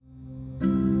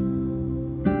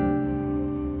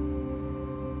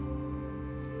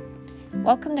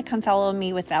Welcome to Come Follow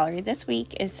Me with Valerie. This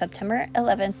week is September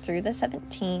 11th through the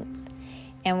 17th,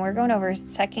 and we're going over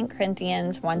 2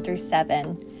 Corinthians 1 through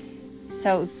 7.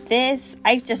 So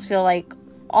I just feel like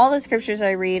all the scriptures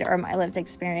I read are my lived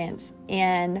experience.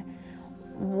 And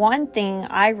one thing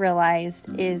I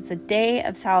realized is the day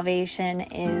of salvation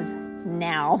is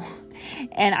now.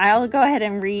 And I'll go ahead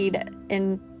and read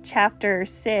in chapter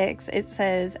 6, it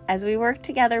says, "As we work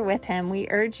together with him, we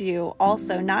urge you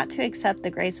also not to accept the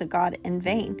grace of God in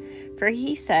vain. For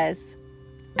he says,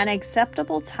 an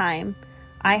acceptable time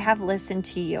I have listened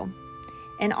to you,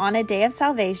 and on a day of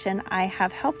salvation I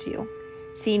have helped you.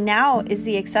 See, now is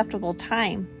the acceptable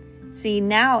time. See,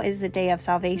 now is the day of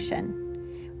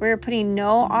salvation. We are putting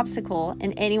no obstacle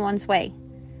in anyone's way,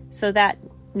 so that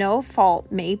no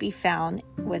fault may be found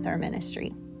with our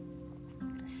ministry."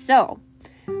 So,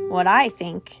 what I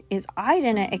think is I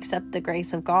didn't accept the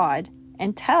grace of God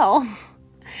until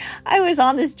I was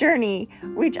on this journey,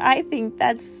 which I think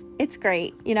it's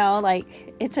great.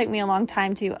 It took me a long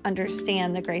time to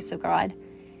understand the grace of God.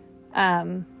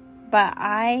 But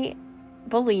I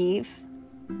believe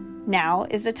now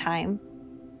is the time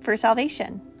for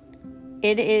salvation.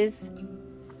 It is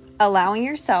allowing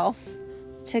yourself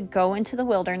to go into the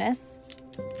wilderness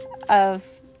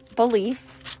of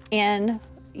belief, and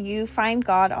you find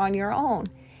God on your own,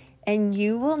 and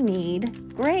you will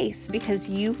need grace because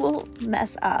you will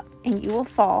mess up and you will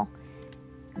fall.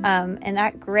 And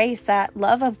that grace, that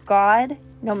love of God,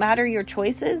 no matter your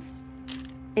choices,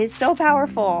 is so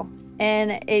powerful.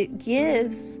 And it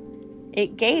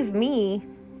gave me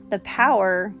the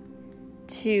power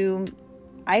to,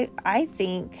 I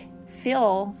think,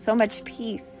 feel so much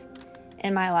peace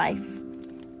in my life.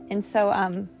 And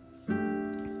so,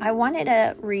 I wanted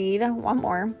to read one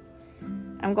more.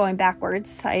 I'm going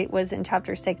backwards. I was in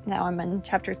chapter 6. Now I'm in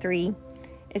chapter 3.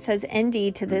 It says,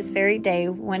 "Indeed, to this very day,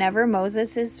 whenever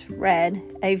Moses is read,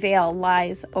 a veil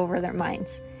lies over their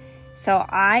minds." So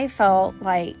I felt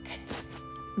like,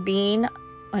 being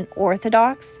an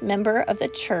Orthodox member of the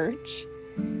church,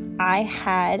 I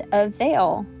had a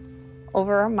veil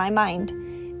over my mind.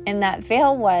 And that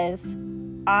veil was,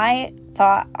 I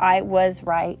thought I was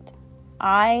right.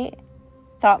 I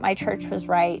thought my church was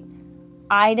right.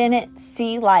 I didn't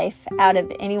see life out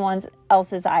of anyone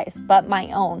else's eyes but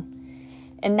my own.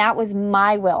 And that was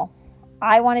my will.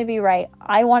 I wanted to be right.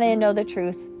 I wanted to know the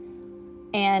truth.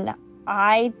 And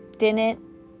I didn't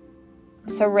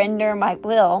surrender my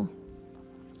will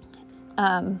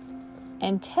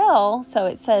until, so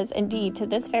it says, "Indeed, to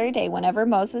this very day, whenever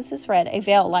Moses is read, a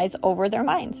veil lies over their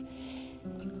minds.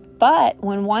 But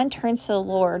when one turns to the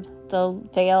Lord, the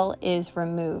veil is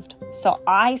removed." So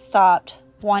I stopped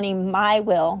wanting my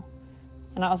will,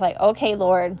 and I was like, "Okay,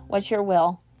 Lord, what's your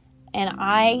will?" And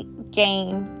I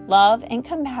gained love and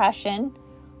compassion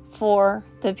for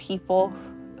the people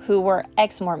who were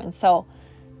ex-Mormons. So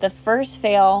the first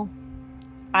veil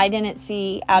I didn't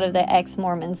see out of the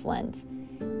ex-Mormons lens.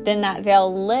 Then that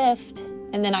veil lifted,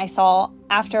 and then I saw,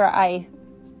 after I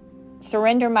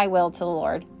surrendered my will to the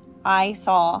Lord, I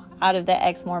saw out of the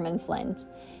ex-Mormons lens.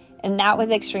 And that was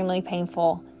extremely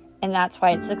painful. And that's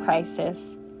why it's a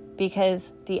crisis,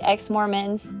 because the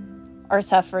ex-Mormons are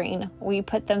suffering. We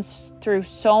put them through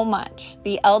so much.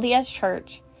 The LDS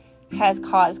Church has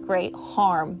caused great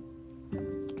harm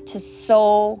to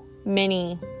so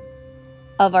many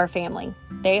of our family.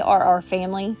 They are our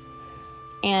family.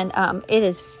 And it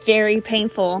is very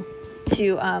painful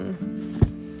to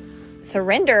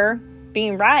surrender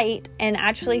being right and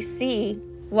actually see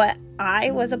what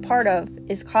I was a part of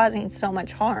is causing so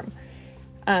much harm.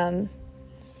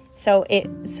 So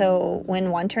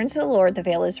when one turns to the Lord, the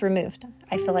veil is removed.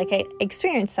 I feel like I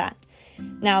experienced that.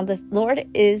 Now, the Lord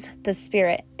is the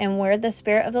Spirit, and where the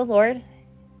Spirit of the Lord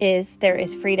is, there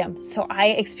is freedom. So I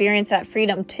experienced that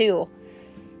freedom too.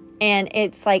 And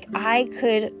it's like I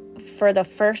could, for the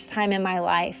first time in my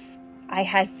life, I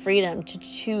had freedom to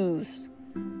choose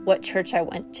what church I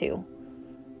went to.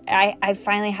 I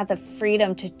finally had the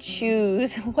freedom to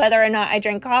choose whether or not I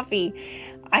drank coffee.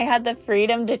 I had the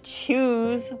freedom to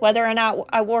choose whether or not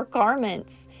I wore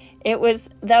garments. It was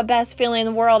the best feeling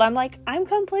in the world. I'm like, I'm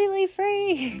completely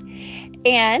free.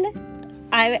 And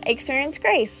I experienced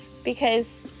grace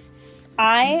because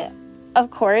I, of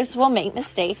course, will make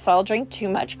mistakes. I'll drink too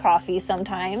much coffee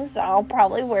sometimes. I'll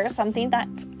probably wear something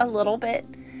that's a little bit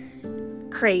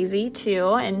crazy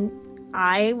too. And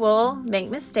I will make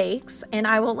mistakes and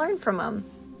I will learn from them.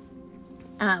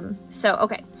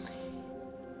 Okay.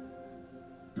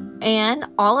 "And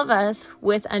all of us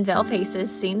with unveiled faces,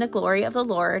 seeing the glory of the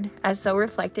Lord as though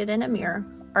reflected in a mirror,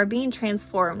 are being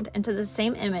transformed into the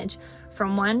same image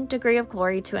from one degree of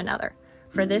glory to another,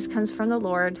 for this comes from the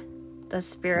Lord, the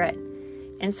Spirit.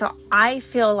 And so I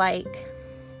feel like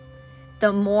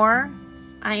the more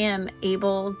I am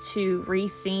able to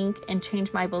rethink and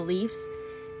change my beliefs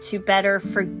to better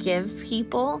forgive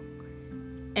people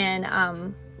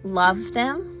and love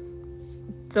them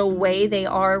the way they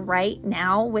are right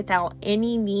now without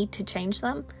any need to change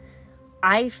them,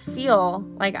 I feel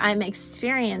like I'm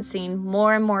experiencing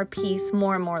more and more peace,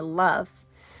 more and more love.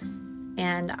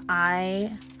 And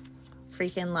I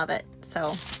freaking love it.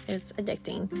 So it's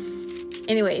addicting.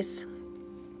 Anyways,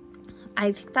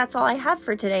 I think that's all I have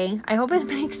for today. I hope it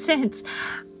makes sense.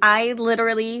 I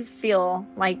literally feel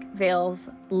like veils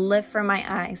lift from my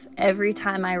eyes every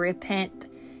time I repent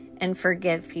and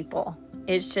forgive people.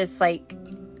 It's just like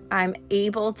I'm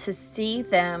able to see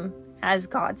them as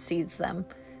God sees them,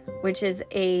 which is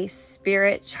a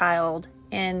spirit child.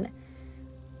 And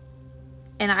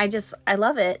I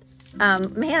love it.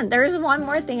 Man, there's one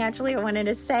more thing actually I wanted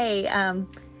to say.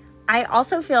 I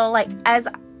also feel like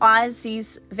as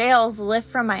these veils lift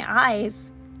from my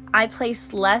eyes, I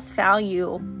place less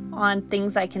value on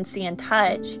things I can see and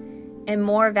touch and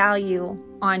more value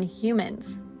on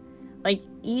humans. Like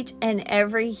each and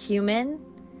every human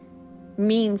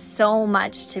means so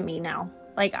much to me now.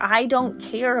 Like I don't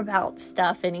care about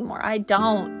stuff anymore. I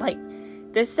don't. Like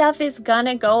this stuff is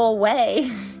gonna go away.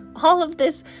 All of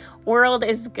this world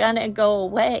is gonna go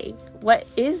away. What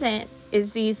isn't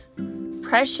is these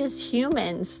precious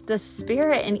humans, the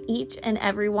spirit in each and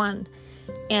every one.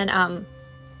 And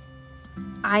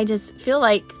I just feel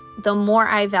like the more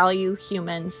I value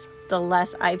humans, the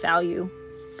less I value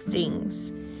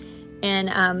things.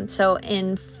 And so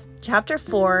in chapter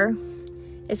 4,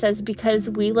 it says, because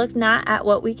we look not at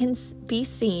what we can be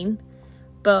seen,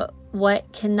 but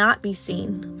what cannot be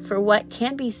seen. For what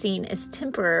can be seen is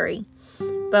temporary,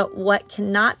 but what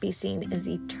cannot be seen is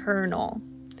eternal.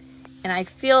 And I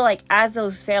feel like as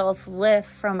those veils lift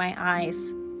from my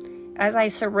eyes, as I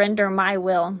surrender my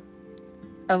will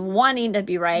of wanting to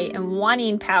be right and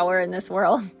wanting power in this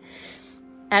world,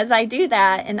 as I do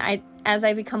that and as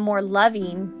I become more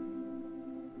loving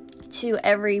to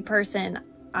every person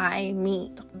I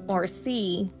meet or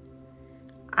see,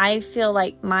 I feel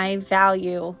like my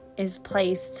value is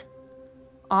placed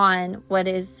on what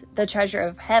is the treasure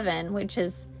of heaven, which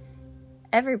is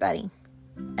everybody,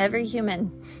 every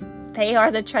human. They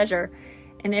are the treasure.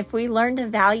 And if we learn to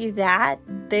value that,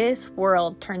 this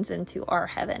world turns into our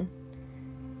heaven.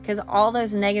 Because all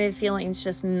those negative feelings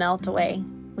just melt away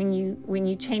when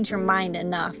you change your mind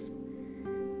enough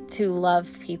to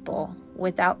love people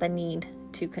without the need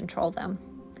to control them.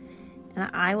 And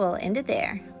I will end it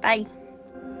there. Bye.